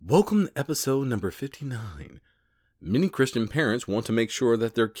Welcome to episode number 59. Many Christian parents want to make sure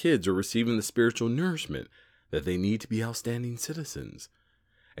that their kids are receiving the spiritual nourishment that they need to be outstanding citizens.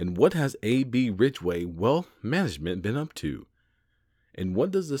 And what has A.B. Ridgway Wealth Management been up to? And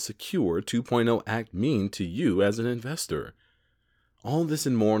what does the Secure 2.0 Act mean to you as an investor? All this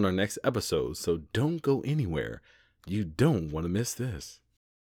and more in our next episode, so don't go anywhere. You don't want to miss this.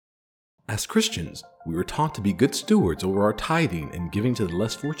 As Christians, we were taught to be good stewards over our tithing and giving to the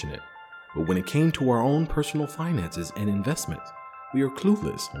less fortunate. But when it came to our own personal finances and investments, we are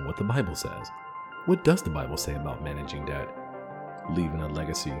clueless on what the Bible says. What does the Bible say about managing debt, leaving a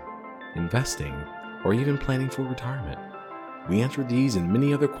legacy, investing, or even planning for retirement? We answer these and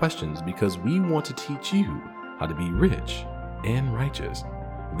many other questions because we want to teach you how to be rich and righteous.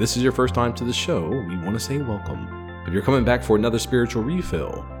 If this is your first time to the show, we want to say welcome. If you're coming back for another spiritual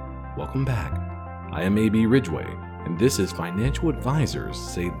refill, welcome back. I am A.B. Ridgway, and this is Financial Advisors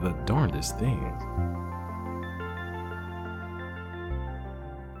Say the Darndest Things.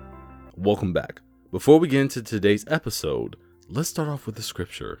 Welcome back. Before we get into today's episode, let's start off with the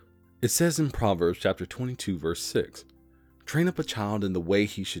scripture. It says in Proverbs chapter 22, verse 6, "Train up a child in the way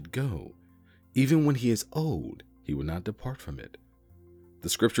he should go. Even when he is old, he will not depart from it." The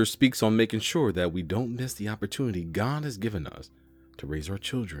scripture speaks on making sure that we don't miss the opportunity God has given us to raise our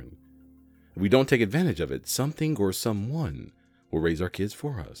children. If we don't take advantage of it, something or someone will raise our kids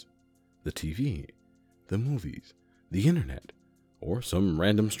for us. The TV, the movies, the internet, or some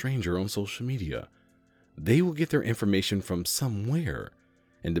random stranger on social media. They will get their information from somewhere,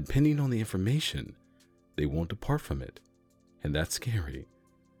 and depending on the information, they won't depart from it. And that's scary.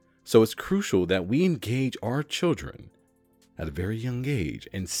 So it's crucial that we engage our children at a very young age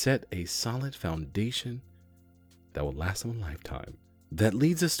and set a solid foundation that will last them a lifetime. That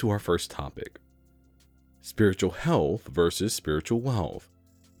leads us to our first topic, spiritual health versus spiritual wealth.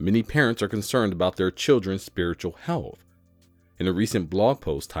 Many parents are concerned about their children's spiritual health. In a recent blog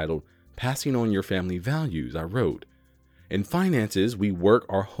post titled, "Passing on Your Family Values," I wrote, "In finances, we work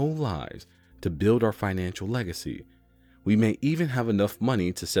our whole lives to build our financial legacy. We may even have enough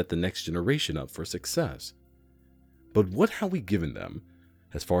money to set the next generation up for success. But what have we given them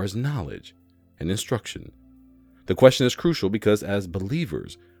as far as knowledge and instruction? The question is crucial because as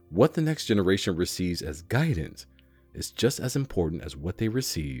believers, what the next generation receives as guidance is just as important as what they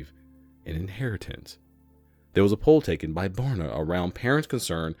receive in inheritance." There was a poll taken by Barna around parents'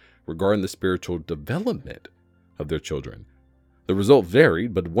 concern regarding the spiritual development of their children. The result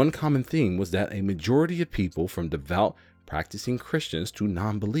varied, but one common theme was that a majority of people, from devout, practicing Christians to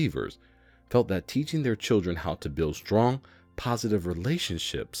non-believers, felt that teaching their children how to build strong, positive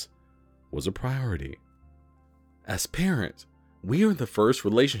relationships was a priority. As parents, we are the first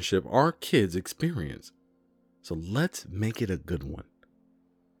relationship our kids experience, so let's make it a good one.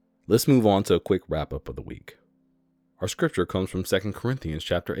 Let's move on to a quick wrap-up of the week. Our scripture comes from 2 Corinthians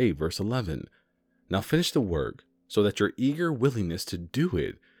chapter 8, verse 11. "Now finish the work, so that your eager willingness to do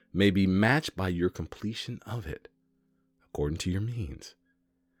it may be matched by your completion of it, according to your means."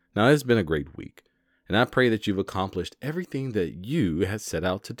 Now, it's been a great week, and I pray that you've accomplished everything that you had set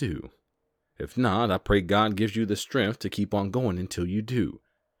out to do. If not, I pray God gives you the strength to keep on going until you do.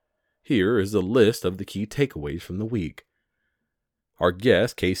 Here is a list of the key takeaways from the week. Our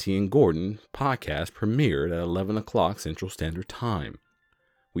guest, Casey and Gordon, podcast premiered at 11 o'clock Central Standard Time.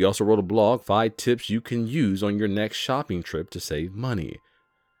 We also wrote a blog, 5 tips you can use on your next shopping trip to save money.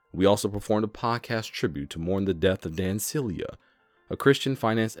 We also performed a podcast tribute to mourn the death of Dan Celia, a Christian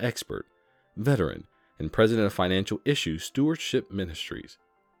finance expert, veteran, and president of Financial Issues Stewardship Ministries.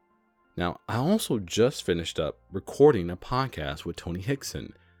 Now, I also just finished up recording a podcast with Tony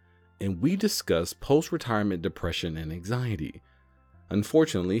Hickson, and we discussed post-retirement depression and anxiety.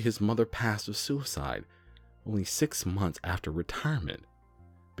 Unfortunately, his mother passed of suicide only 6 months after retirement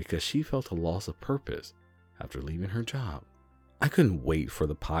because she felt a loss of purpose after leaving her job. I couldn't wait for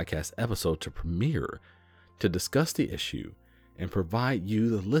the podcast episode to premiere to discuss the issue and provide you,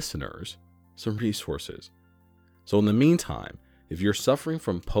 the listeners, some resources. So in the meantime, if you're suffering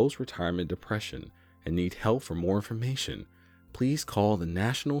from post-retirement depression and need help for more information, please call the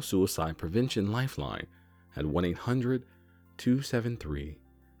National Suicide Prevention Lifeline at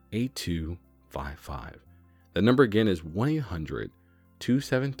 1-800-273-8255. The number again is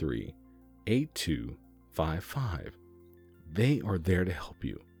 1-800-273-8255. They are there to help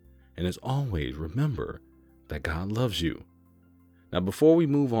you. And as always, remember that God loves you. Now, before we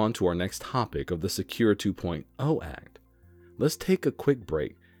move on to our next topic of the Secure 2.0 Act, let's take a quick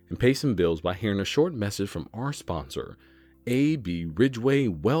break and pay some bills by hearing a short message from our sponsor, A.B. Ridgway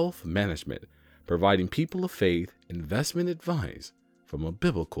Wealth Management, providing people of faith investment advice from a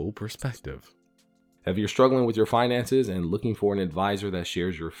biblical perspective. If you're struggling with your finances and looking for an advisor that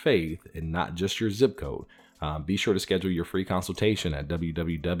shares your faith and not just your zip code, be sure to schedule your free consultation at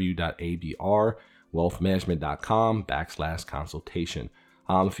www.abrwealthmanagement.com/consultation.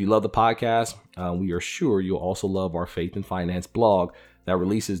 If you love the podcast, we are sure you'll also love our Faith and Finance blog that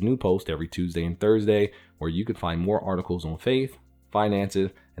releases new posts every Tuesday and Thursday, where you can find more articles on faith,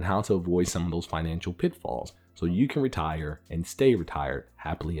 finances, and how to avoid some of those financial pitfalls so you can retire and stay retired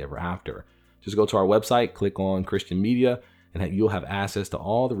happily ever after. Just go to our website, click on Christian Media, and you'll have access to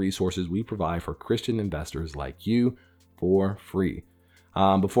all the resources we provide for Christian investors like you for free.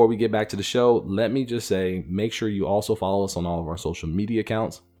 Before we get back to the show, let me just say, make sure you also follow us on all of our social media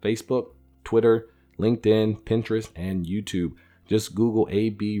accounts: Facebook, Twitter, LinkedIn, Pinterest, and YouTube. Just Google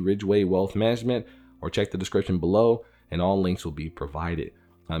AB Ridgeway Wealth Management or check the description below, and all links will be provided.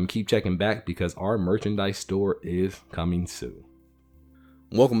 Keep checking back because our merchandise store is coming soon.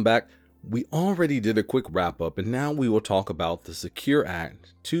 Welcome back. We already did a quick wrap up, and now we will talk about the Secure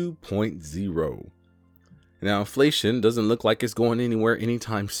Act 2.0. Now, inflation doesn't look like it's going anywhere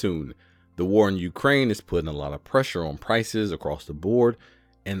anytime soon. The war in Ukraine is putting a lot of pressure on prices across the board,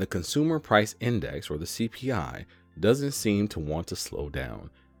 and the Consumer Price Index, or the CPI, doesn't seem to want to slow down.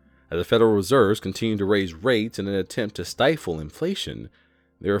 As the Federal Reserves continue to raise rates in an attempt to stifle inflation,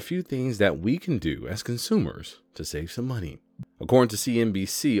 there are a few things that we can do as consumers to save some money. According to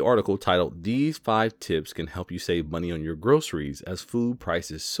CNBC article titled "These 5 Tips Can Help You Save Money on Your Groceries as Food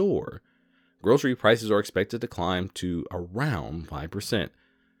Prices Soar," grocery prices are expected to climb to around 5%.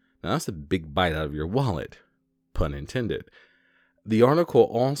 Now that's a big bite out of your wallet, pun intended. The article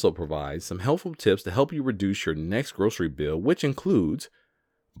also provides some helpful tips to help you reduce your next grocery bill, which includes: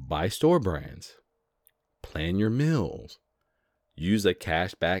 buy store brands, plan your meals, use a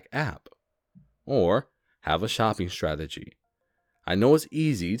cashback app, or have a shopping strategy. I know it's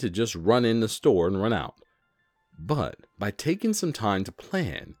easy to just run in the store and run out, but by taking some time to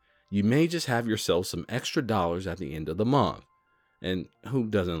plan, you may just have yourself some extra dollars at the end of the month. And who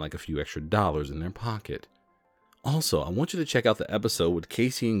doesn't like a few extra dollars in their pocket? Also, I want you to check out the episode with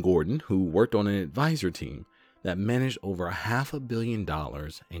Casey and Gordon, who worked on an advisor team that managed over $500 million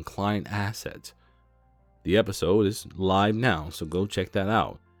in client assets. The episode is live now, so go check that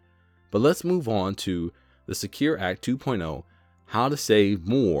out. But let's move on to the Secure Act 2.0, how to save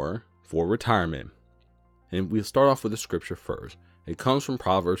more for retirement. And we'll start off with the scripture first. It comes from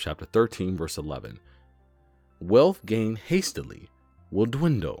Proverbs chapter 13, verse 11. Wealth gained hastily will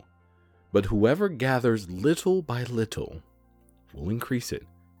dwindle, but whoever gathers little by little will increase it.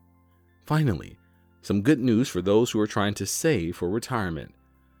 Finally, some good news for those who are trying to save for retirement.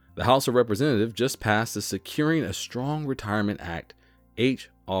 The House of Representatives just passed the Securing a Strong Retirement Act,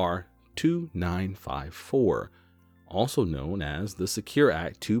 H.R. 2954, also known as the Secure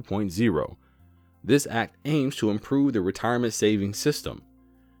Act 2.0. This act aims to improve the retirement savings system.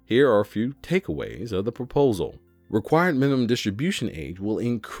 Here are a few takeaways of the proposal. Required minimum distribution age will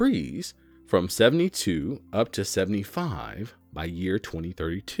increase from 72 up to 75 by year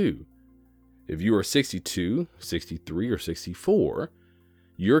 2032. If you are 62, 63, or 64,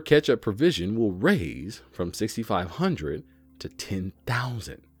 your catch-up provision will raise from $6,500 to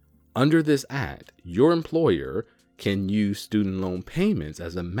 $10,000. Under this act, your employer can use student loan payments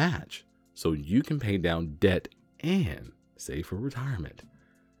as a match so you can pay down debt and save for retirement.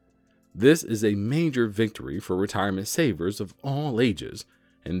 This is a major victory for retirement savers of all ages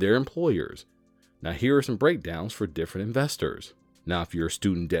and their employers. Now, here are some breakdowns for different investors. Now, if you're a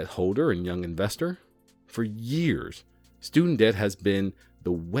student debt holder and young investor, for years, student debt has been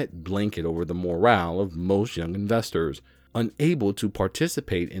the wet blanket over the morale of most young investors, unable to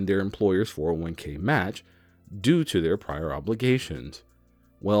participate in their employer's 401k match due to their prior obligations.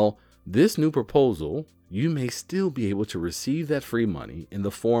 Well, this new proposal, you may still be able to receive that free money in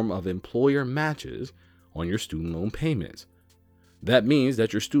the form of employer matches on your student loan payments. That means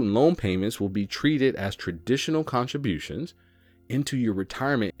that your student loan payments will be treated as traditional contributions into your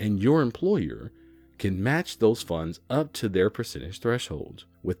retirement, and your employer can match those funds up to their percentage thresholds.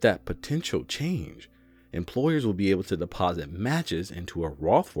 With that potential change, employers will be able to deposit matches into a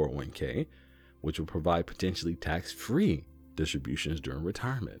Roth 401k, which will provide potentially tax-free distributions during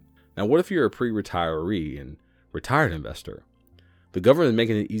retirement. Now, what if you're a pre-retiree and retired investor? The government is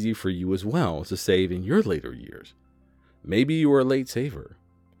making it easy for you as well to save in your later years. Maybe you are a late saver.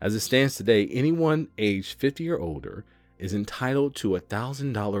 As it stands today, anyone aged 50 or older is entitled to a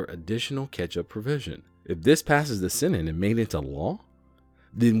 $1,000 additional catch-up provision. If this passes the Senate and made into law,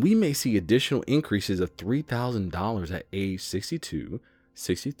 then we may see additional increases of $3,000 at age 62,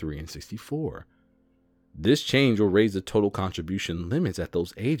 63, and 64. This change will raise the total contribution limits at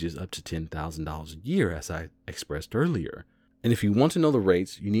those ages up to $10,000 a year, as I expressed earlier. And if you want to know the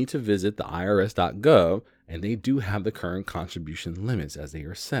rates, you need to visit the IRS.gov, and they do have the current contribution limits as they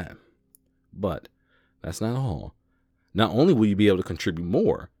are set. But that's not all. Not only will you be able to contribute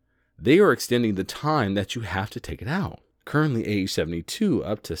more, they are extending the time that you have to take it out. Currently age 72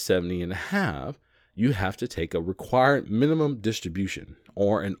 up to 70 and a half, you have to take a required minimum distribution,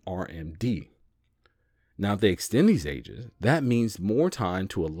 or an RMD. Now, if they extend these ages, that means more time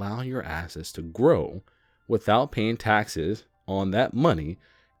to allow your assets to grow without paying taxes on that money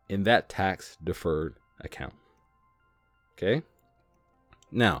in that tax deferred account. Okay?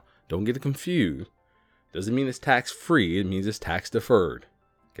 Now, don't get it confused. Doesn't mean it's tax free, it means it's tax deferred.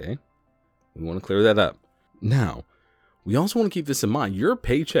 Okay? We want to clear that up. Now, we also want to keep this in mind. Your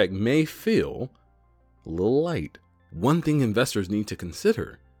paycheck may feel a little light. One thing investors need to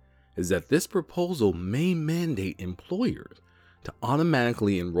consider is that this proposal may mandate employers to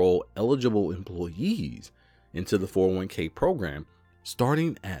automatically enroll eligible employees into the 401k program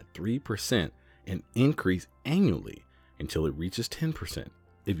starting at 3% and increase annually until it reaches 10%.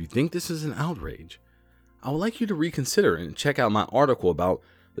 If you think this is an outrage, I would like you to reconsider and check out my article about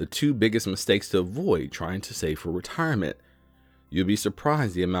the 2 biggest mistakes to avoid trying to save for retirement. You'll be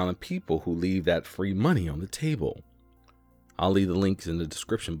surprised the amount of people who leave that free money on the table. I'll leave the links in the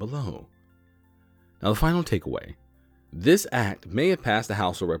description below. Now, the final takeaway. This act may have passed the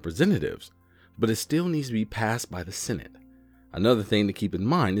House of Representatives, but it still needs to be passed by the Senate. Another thing to keep in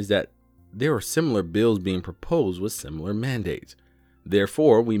mind is that there are similar bills being proposed with similar mandates.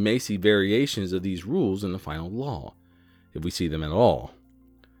 Therefore, we may see variations of these rules in the final law, if we see them at all.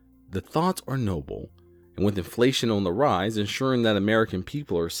 The thoughts are noble, and with inflation on the rise, ensuring that American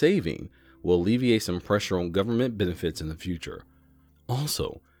people are saving will alleviate some pressure on government benefits in the future.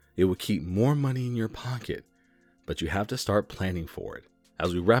 Also, it will keep more money in your pocket, but you have to start planning for it.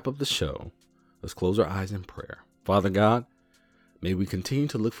 As we wrap up the show, let's close our eyes in prayer. Father God, may we continue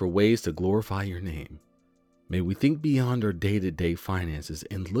to look for ways to glorify your name. May we think beyond our day-to-day finances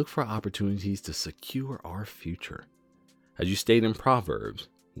and look for opportunities to secure our future. As you state in Proverbs,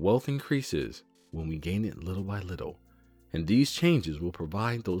 wealth increases when we gain it little by little, and these changes will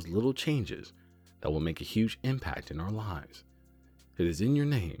provide those little changes that will make a huge impact in our lives. It is in your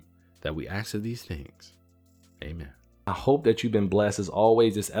name that we ask of these things. Amen. I hope that you've been blessed. As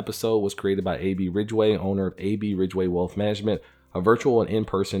always, this episode was created by A.B. Ridgway, owner of A.B. Ridgway Wealth Management, a virtual and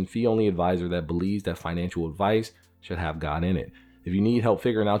in-person fee-only advisor that believes that financial advice should have God in it. If you need help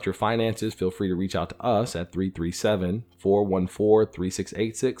figuring out your finances, feel free to reach out to us at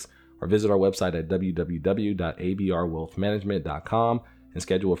 337-414-3686 or visit our website at www.abrwealthmanagement.com and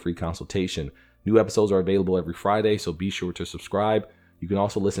schedule a free consultation. New episodes are available every Friday, so be sure to subscribe. You can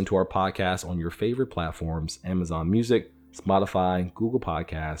also listen to our podcast on your favorite platforms, Amazon Music, Spotify, Google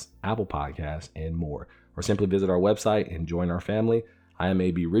Podcasts, Apple Podcasts, and more. Or simply visit our website and join our family. I am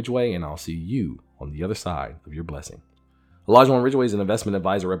A.B. Ridgway, and I'll see you on the other side of your blessing. Olajuwon Ridgway is an investment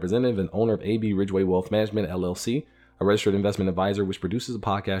advisor representative and owner of A.B. Ridgway Wealth Management, LLC, a registered investment advisor which produces a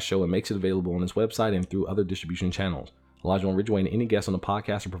podcast show and makes it available on its website and through other distribution channels. Olajuwon Ridgway and any guests on the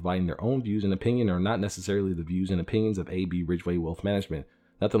podcast are providing their own views and opinion and are not necessarily the views and opinions of A.B. Ridgway Wealth Management.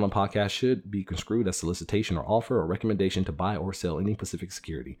 Nothing on the podcast should be construed as solicitation or offer or recommendation to buy or sell any specific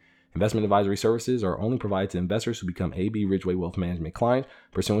security. Investment advisory services are only provided to investors who become A.B. Ridgway Wealth Management clients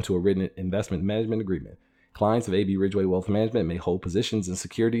pursuant to a written investment management agreement. Clients of A.B. Ridgway Wealth Management may hold positions in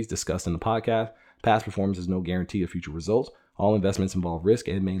securities discussed in the podcast. Past performance is no guarantee of future results. All investments involve risk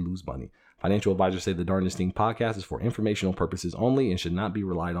and may lose money. Financial advisors say the Darnest Thing podcast is for informational purposes only and should not be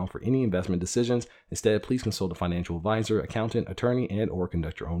relied on for any investment decisions. Instead, please consult a financial advisor, accountant, attorney, and/or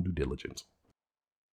conduct your own due diligence.